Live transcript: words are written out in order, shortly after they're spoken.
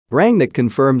Rangnick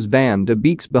confirms Van de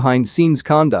Beek's behind-scenes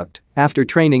conduct after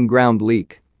training ground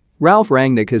leak. Ralph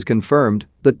Rangnick has confirmed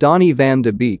that Donny van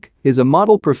de Beek is a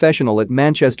model professional at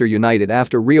Manchester United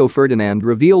after Rio Ferdinand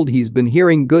revealed he's been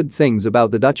hearing good things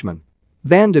about the Dutchman.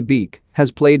 Van de Beek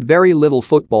has played very little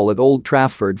football at Old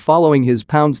Trafford following his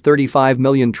 £35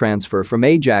 million transfer from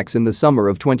Ajax in the summer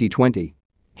of 2020.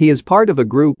 He is part of a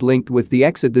group linked with the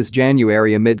exit this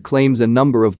January amid claims a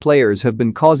number of players have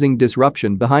been causing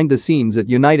disruption behind the scenes at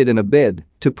United in a bid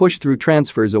to push through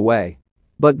transfers away.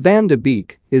 But Van de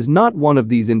Beek is not one of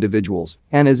these individuals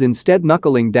and is instead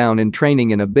knuckling down in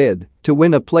training in a bid to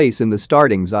win a place in the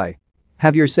starting side.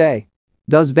 Have your say.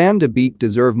 Does Van de Beek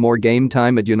deserve more game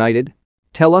time at United?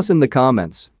 Tell us in the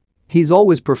comments. He's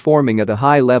always performing at a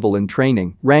high level in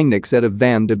training, Rangnick said of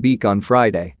Van de Beek on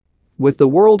Friday. With the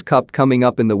World Cup coming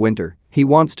up in the winter, he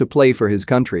wants to play for his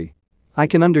country. I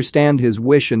can understand his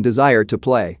wish and desire to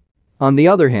play. On the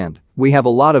other hand, we have a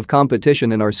lot of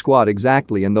competition in our squad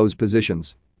exactly in those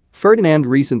positions. Ferdinand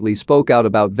recently spoke out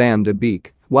about Van de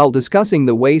Beek while discussing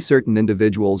the way certain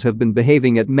individuals have been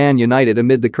behaving at Man United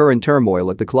amid the current turmoil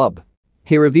at the club.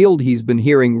 He revealed he's been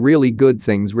hearing really good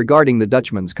things regarding the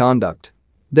Dutchman's conduct.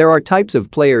 There are types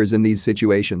of players in these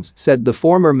situations, said the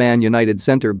former Man United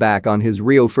centre-back on his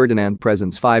Rio Ferdinand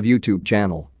Presents 5 YouTube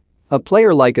channel. A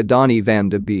player like a Donny van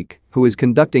de Beek, who is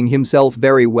conducting himself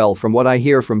very well from what I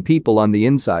hear from people on the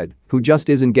inside, who just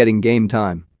isn't getting game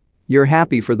time. You're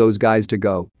happy for those guys to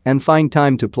go and find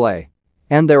time to play.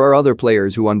 And there are other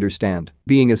players who understand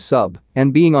being a sub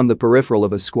and being on the peripheral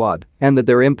of a squad and that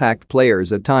they're impact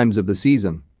players at times of the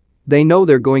season. They know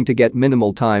they're going to get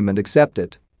minimal time and accept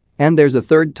it. And there's a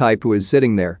third type who is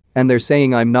sitting there and they're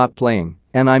saying I'm not playing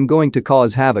and I'm going to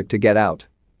cause havoc to get out.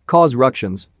 Cause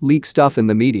ructions, leak stuff in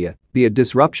the media, be a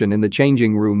disruption in the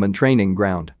changing room and training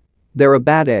ground. They're a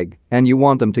bad egg and you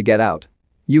want them to get out.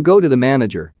 You go to the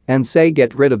manager and say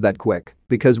get rid of that quick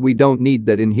because we don't need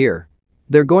that in here.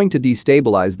 They're going to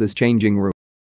destabilize this changing room.